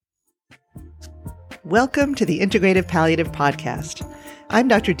Welcome to the Integrative Palliative Podcast. I'm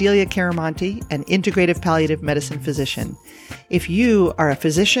Dr. Delia Caramonte, an integrative palliative medicine physician. If you are a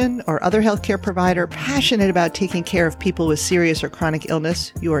physician or other healthcare provider passionate about taking care of people with serious or chronic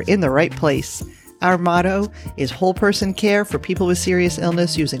illness, you are in the right place. Our motto is whole person care for people with serious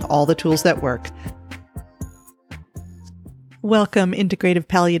illness using all the tools that work. Welcome, integrative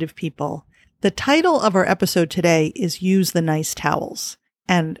palliative people. The title of our episode today is Use the Nice Towels.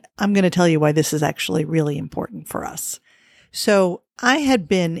 And I'm going to tell you why this is actually really important for us. So I had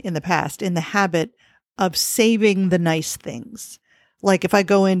been in the past in the habit of saving the nice things. Like if I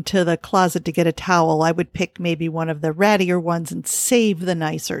go into the closet to get a towel, I would pick maybe one of the rattier ones and save the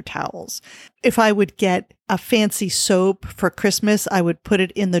nicer towels. If I would get a fancy soap for Christmas, I would put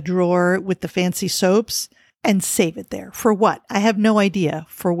it in the drawer with the fancy soaps and save it there. For what? I have no idea.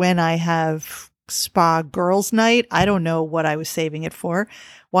 For when I have spa girls' night, I don't know what I was saving it for.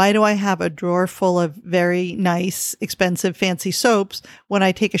 Why do I have a drawer full of very nice, expensive, fancy soaps when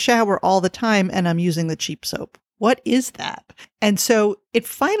I take a shower all the time and I'm using the cheap soap? What is that? And so it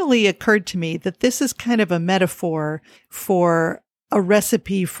finally occurred to me that this is kind of a metaphor for a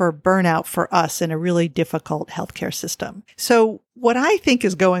recipe for burnout for us in a really difficult healthcare system. So what I think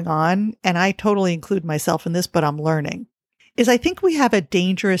is going on, and I totally include myself in this, but I'm learning, is I think we have a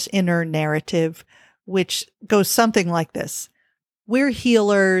dangerous inner narrative, which goes something like this. We're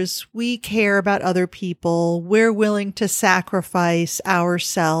healers. We care about other people. We're willing to sacrifice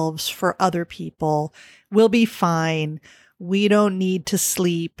ourselves for other people. We'll be fine. We don't need to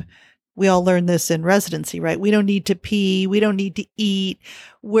sleep. We all learn this in residency, right? We don't need to pee. We don't need to eat.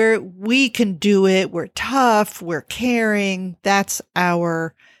 We can do it. We're tough. We're caring. That's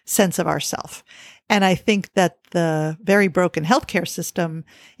our sense of ourself. And I think that the very broken healthcare system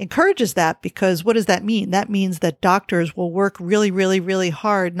encourages that, because what does that mean? That means that doctors will work really, really, really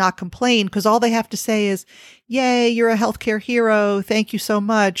hard, not complain, because all they have to say is, yay, you're a healthcare hero. Thank you so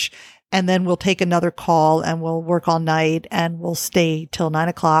much. And then we'll take another call and we'll work all night and we'll stay till 9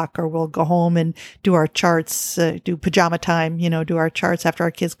 o'clock, or we'll go home and do our charts, do pajama time, do our charts after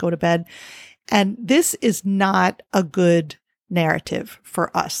our kids go to bed. And this is not a good narrative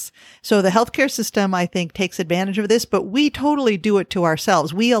for us. So the healthcare system, I think, takes advantage of this, but we totally do it to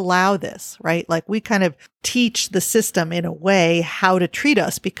ourselves. We allow this, right? Like we kind of teach the system in a way how to treat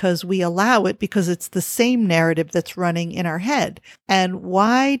us because we allow it, because it's the same narrative that's running in our head. And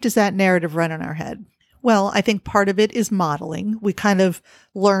why does that narrative run in our head? Well, I think part of it is modeling. We kind of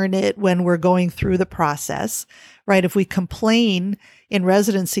learn it when we're going through the process, right? If we complain in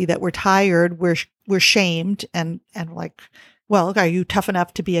residency that we're tired, we're shamed and like, well, are you tough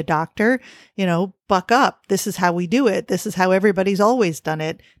enough to be a doctor? Buck up. This is how we do it. This is how everybody's always done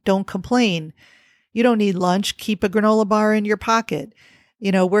it. Don't complain. You don't need lunch. Keep a granola bar in your pocket.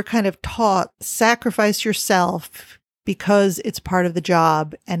 We're kind of taught, sacrifice yourself because it's part of the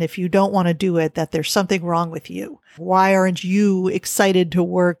job. And if you don't want to do it, that there's something wrong with you. Why aren't you excited to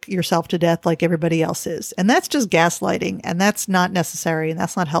work yourself to death like everybody else is? And that's just gaslighting. And that's not necessary. And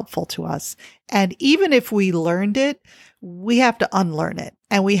that's not helpful to us. And even if we learned it, we have to unlearn it,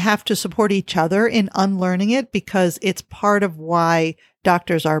 and we have to support each other in unlearning it, because it's part of why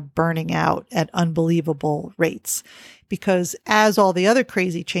doctors are burning out at unbelievable rates. Because as all the other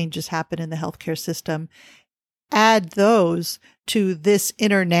crazy changes happen in the healthcare system, add those to this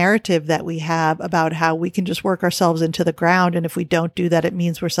inner narrative that we have about how we can just work ourselves into the ground. And if we don't do that, it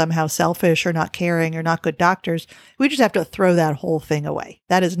means we're somehow selfish or not caring or not good doctors. We just have to throw that whole thing away.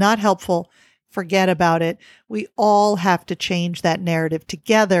 That is not helpful. Forget about it. We all have to change that narrative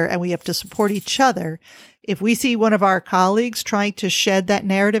together, and we have to support each other. If we see one of our colleagues trying to shed that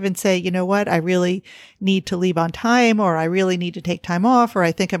narrative and say, you know what, I really need to leave on time, or I really need to take time off, or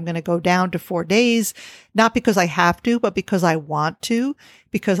I think I'm going to go down to 4 days, not because I have to, but because I want to,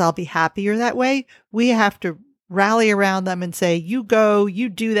 because I'll be happier that way, we have to rally around them and say, you go, you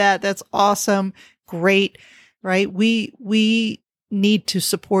do that. That's awesome. Great. Right. We need to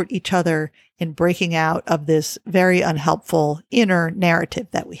support each other in breaking out of this very unhelpful inner narrative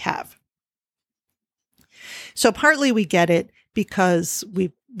that we have. So partly we get it because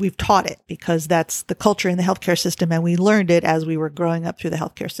we've taught it, because that's the culture in the healthcare system, and we learned it as we were growing up through the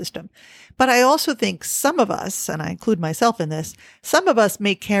healthcare system. But I also think some of us, and I include myself in this, some of us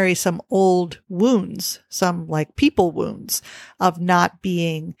may carry some old wounds, some like people wounds of not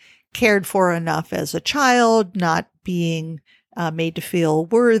being cared for enough as a child, not being made to feel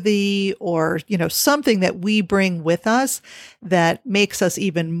worthy, or, something that we bring with us that makes us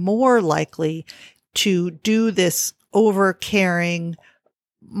even more likely to do this over-caring,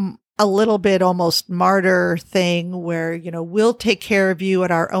 a little bit almost martyr thing where, we'll take care of you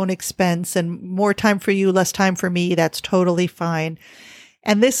at our own expense and more time for you, less time for me. That's totally fine.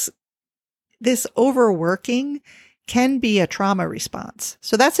 And this overworking can be a trauma response.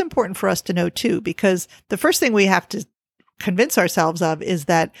 So that's important for us to know too, because the first thing we have to convince ourselves of is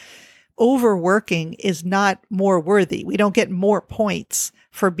that overworking is not more worthy. We don't get more points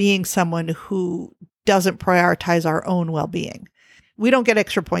for being someone who doesn't prioritize our own well-being. We don't get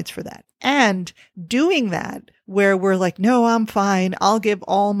extra points for that. And doing that where we're like, no, I'm fine. I'll give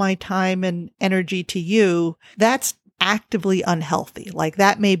all my time and energy to you. That's actively unhealthy. Like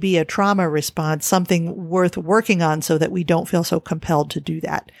that may be a trauma response, something worth working on so that we don't feel so compelled to do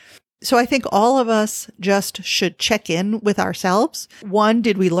that. So I think all of us just should check in with ourselves. One,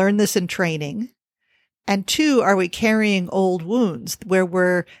 did we learn this in training? And two, are we carrying old wounds where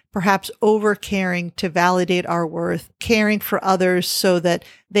we're perhaps over caring to validate our worth, caring for others so that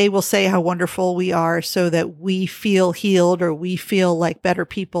they will say how wonderful we are so that we feel healed or we feel like better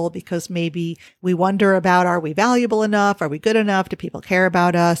people because maybe we wonder about, are we valuable enough? Are we good enough? Do people care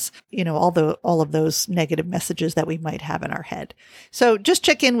about us? All of those negative messages that we might have in our head. So just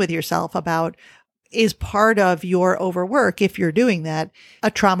check in with yourself about, is part of your overwork, if you're doing that,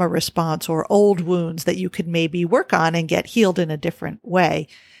 a trauma response or old wounds that you could maybe work on and get healed in a different way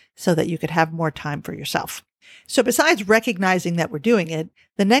so that you could have more time for yourself. So besides recognizing that we're doing it,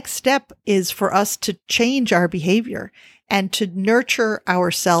 the next step is for us to change our behavior and to nurture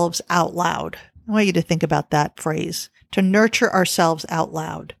ourselves out loud. I want you to think about that phrase, to nurture ourselves out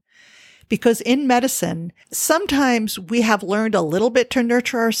loud. Because in medicine, sometimes we have learned a little bit to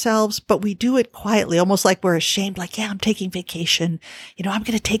nurture ourselves, but we do it quietly, almost like we're ashamed, like, yeah, I'm taking vacation. I'm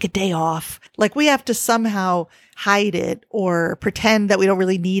going to take a day off. Like we have to somehow hide it or pretend that we don't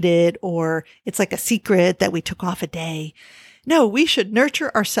really need it, or it's like a secret that we took off a day. No, we should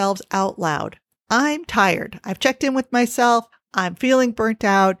nurture ourselves out loud. I'm tired. I've checked in with myself. I'm feeling burnt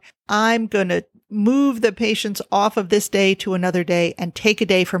out. I'm going to move the patients off of this day to another day and take a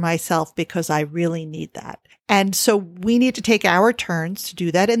day for myself because I really need that. And so we need to take our turns to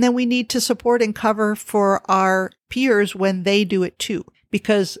do that. And then we need to support and cover for our peers when they do it too,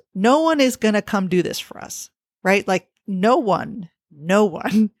 because no one is going to come do this for us, right? Like no one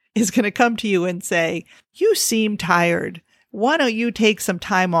is going to come to you and say, you seem tired. Why don't you take some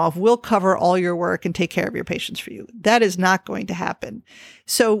time off? We'll cover all your work and take care of your patients for you. That is not going to happen.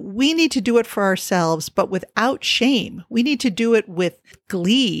 So we need to do it for ourselves, but without shame. We need to do it with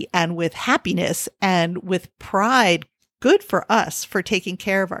glee and with happiness and with pride. Good for us for taking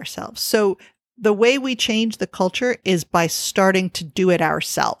care of ourselves. So the way we change the culture is by starting to do it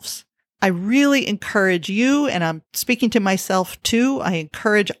ourselves. I really encourage you, and I'm speaking to myself too, I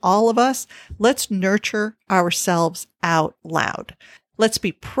encourage all of us, let's nurture ourselves out loud. Let's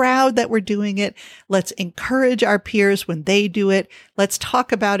be proud that we're doing it. Let's encourage our peers when they do it. Let's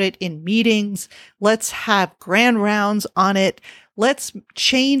talk about it in meetings. Let's have grand rounds on it. Let's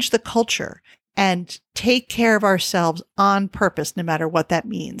change the culture and take care of ourselves on purpose, no matter what that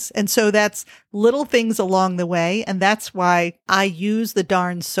means. And so that's little things along the way. And that's why I use the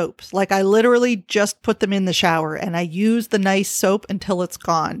darn soaps. Like I literally just put them in the shower and I use the nice soap until it's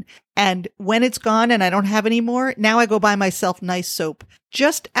gone. And when it's gone and I don't have any more, now I go buy myself nice soap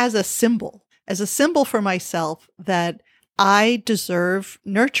just as a symbol for myself that I deserve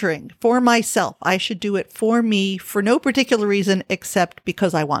nurturing for myself. I should do it for me for no particular reason except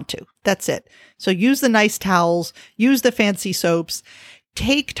because I want to. That's it. So use the nice towels, use the fancy soaps,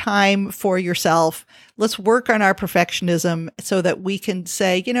 take time for yourself. Let's work on our perfectionism so that we can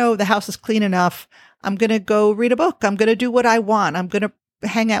say, the house is clean enough. I'm going to go read a book. I'm going to do what I want. I'm going to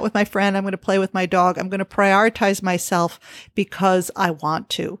hang out with my friend. I'm going to play with my dog. I'm going to prioritize myself because I want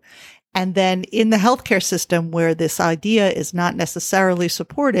to. And then in the healthcare system where this idea is not necessarily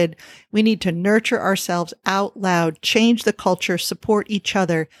supported, we need to nurture ourselves out loud, change the culture, support each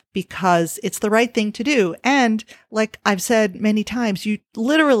other because it's the right thing to do. And like I've said many times, you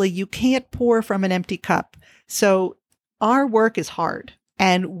can't pour from an empty cup. So our work is hard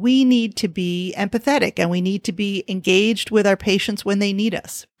and we need to be empathetic and we need to be engaged with our patients when they need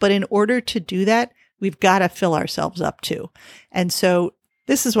us. But in order to do that, we've got to fill ourselves up too. And so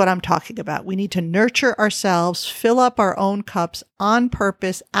this is what I'm talking about. We need to nurture ourselves, fill up our own cups on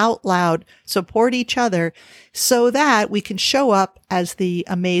purpose, out loud, support each other so that we can show up as the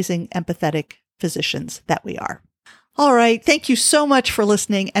amazing, empathetic physicians that we are. All right. Thank you so much for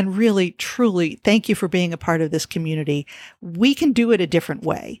listening. And really, truly, thank you for being a part of this community. We can do it a different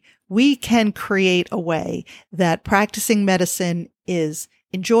way. We can create a way that practicing medicine is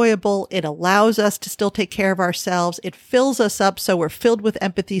enjoyable. It allows us to still take care of ourselves. It fills us up so we're filled with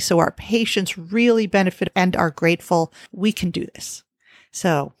empathy, so our patients really benefit and are grateful. We can do this.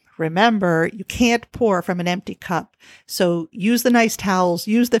 So remember, you can't pour from an empty cup. So use the nice towels,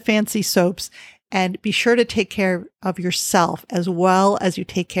 use the fancy soaps, and be sure to take care of yourself as well as you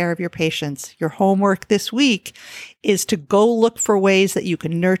take care of your patients. Your homework this week is to go look for ways that you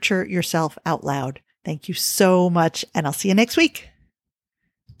can nurture yourself out loud. Thank you so much, and I'll see you next week.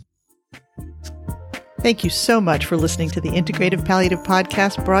 Thank you so much for listening to the Integrative Palliative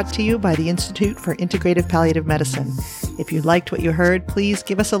Podcast, brought to you by the Institute for Integrative Palliative Medicine. If you liked what you heard, please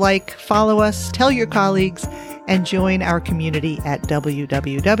give us a like, follow us, tell your colleagues, and join our community at www.tiipm.org.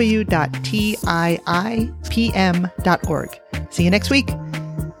 See you next week.